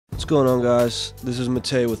going on, guys? This is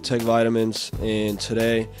Matei with Tech Vitamins, and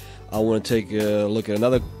today I want to take a look at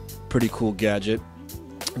another pretty cool gadget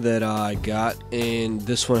that I got, and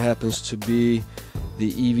this one happens to be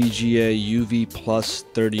the EVGA UV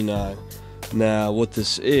Plus+39. Now what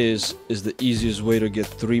this is the easiest way to get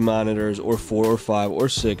 3 monitors or 4 or 5 or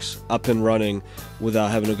 6 up and running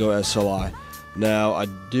without having to go SLI. Now I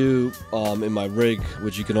do in my rig,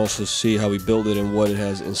 which you can also see how we build it and what it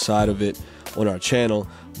has inside of it on our channel,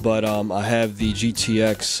 but I have the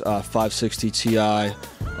GTX 560 Ti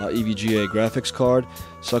EVGA graphics card,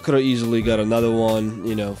 so I could have easily got another one,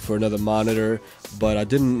 you know, for another monitor, but I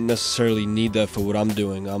didn't necessarily need that for what I'm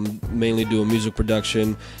doing. I'm mainly doing music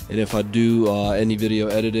production, and if I do any video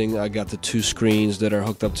editing, I got the 2 screens that are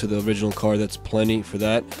hooked up to the original card. That's plenty for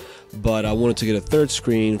that, but I wanted to get a 3rd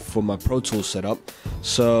screen for my Pro Tools setup.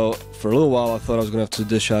 So for a little while I thought I was gonna have to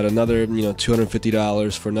dish out another, you know,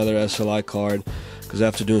 $250 for another SLI card, because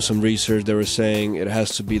after doing some research they were saying it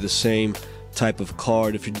has to be the same type of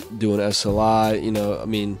card if you're doing SLI. You know, I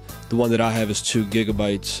mean, the one that I have is 2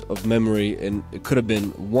 gigabytes of memory, and it could have been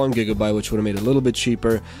 1 gigabyte, which would have made it a little bit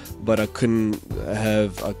cheaper, but I couldn't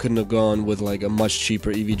have gone with like a much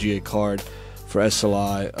cheaper EVGA card for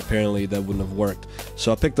SLI. Apparently that wouldn't have worked,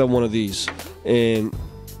 so I picked up one of these, and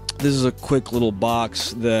this is a quick little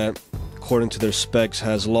box that, according to their specs,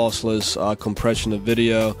 has lossless compression of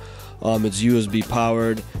video. It's USB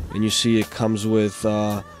powered, and you see it comes with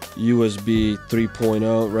USB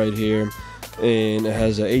 3.0 right here, and it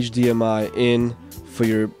has a HDMI in for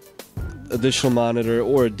your additional monitor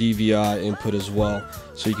or a DVI input as well,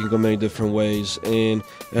 so you can go many different ways. And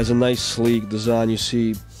it has a nice sleek design. You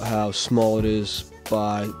see how small it is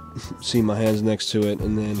by seeing my hands next to it,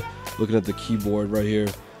 and then looking at the keyboard right here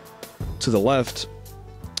to the left.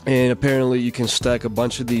 And apparently you can stack a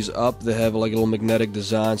bunch of these up. They have like a little magnetic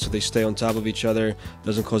design, so they stay on top of each other,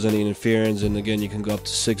 doesn't cause any interference. And again, you can go up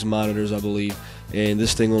to 6 monitors, I believe, and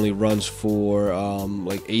this thing only runs for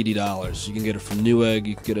like $80. You can get it from Newegg,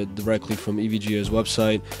 you can get it directly from EVGA's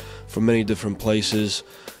website, from many different places.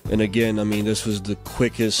 And again, I mean, this was the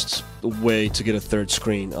quickest way to get a 3rd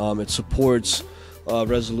screen. It supports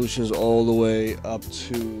resolutions all the way up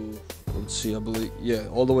to, let's see, I believe, yeah,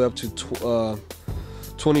 all the way up to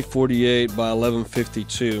 2048 by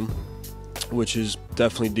 1152, which is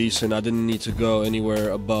definitely decent. I didn't need to go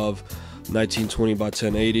anywhere above 1920 by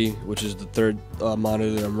 1080, which is the 3rd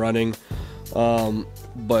monitor that I'm running.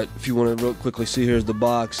 But if you want to real quickly see, here's the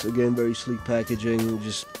box. Again, very sleek packaging.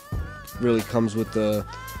 Just really comes with the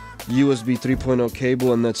USB 3.0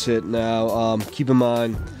 cable, and that's it. Now keep in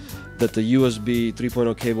mind that the USB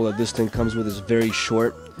 3.0 cable that this thing comes with is very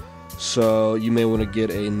short, so you may want to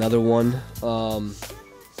get another one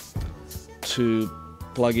to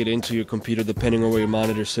plug it into your computer, depending on where your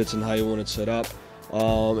monitor sits and how you want it set up.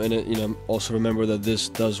 And it, you know, also remember that this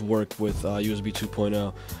does work with USB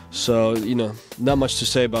 2.0. So, you know, not much to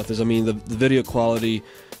say about this. I mean, the video quality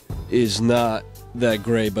is not that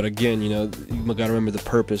great, but again, you know, you gotta remember the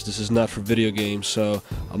purpose. This is not for video games, so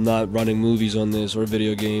I'm not running movies on this or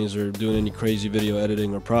video games or doing any crazy video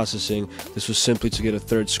editing or processing. This was simply to get a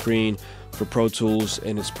 3rd screen for Pro Tools,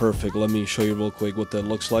 and it's perfect. Let me show you real quick what that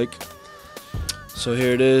looks like. So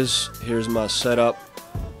here it is. Here's my setup.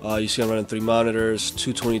 You see I'm running 3 monitors,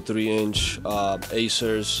 2 23-inch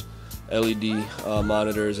Acers LED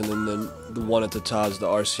monitors, and then the one at the top is the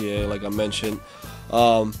RCA, like I mentioned.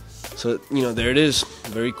 So, you know, there it is.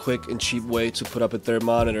 Very quick and cheap way to put up a 3rd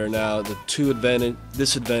monitor. Now, the 2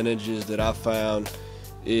 disadvantages that I found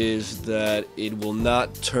is that it will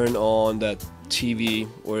not turn on that TV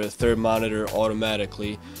or the 3rd monitor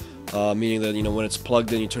automatically. Meaning that, you know, when it's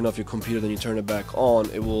plugged in, you turn off your computer, then you turn it back on,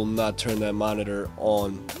 it will not turn that monitor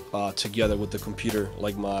on together with the computer,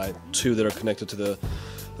 like my 2 that are connected to the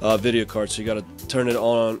video card. So you got to turn it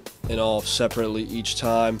on and off separately each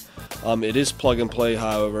time. It is plug and play,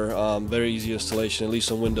 however. Very easy installation, at least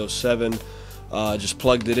on Windows 7. Just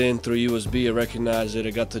plugged it in through USB. I recognized it.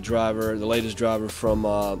 I got the driver, the latest driver from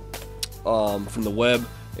the web,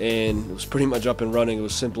 and it was pretty much up and running. It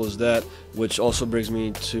was simple as that, which also brings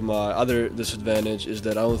me to my other disadvantage, is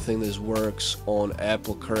that I don't think this works on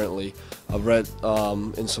Apple currently. I've read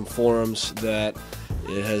in some forums that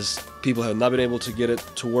people have not been able to get it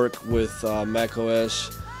to work with Mac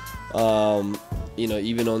OS. You know,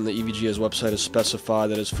 even on the EVGA's website is specified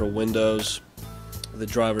that it's for Windows. The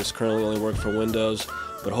drivers currently only work for Windows,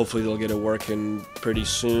 but hopefully they'll get it working pretty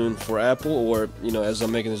soon for Apple, or, you know, as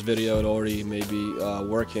I'm making this video, it already may be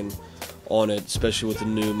working on it, especially with the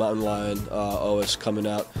new Mountain Lion OS coming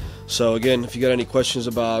out. So again, if you got any questions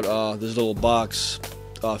about this little box,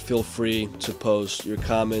 feel free to post your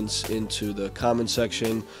comments into the comment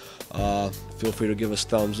section. Feel free to give us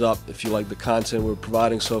thumbs up if you like the content we're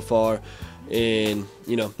providing so far, and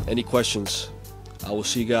any questions. I will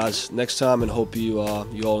see you guys next time, and hope you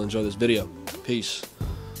all enjoy this video. Peace.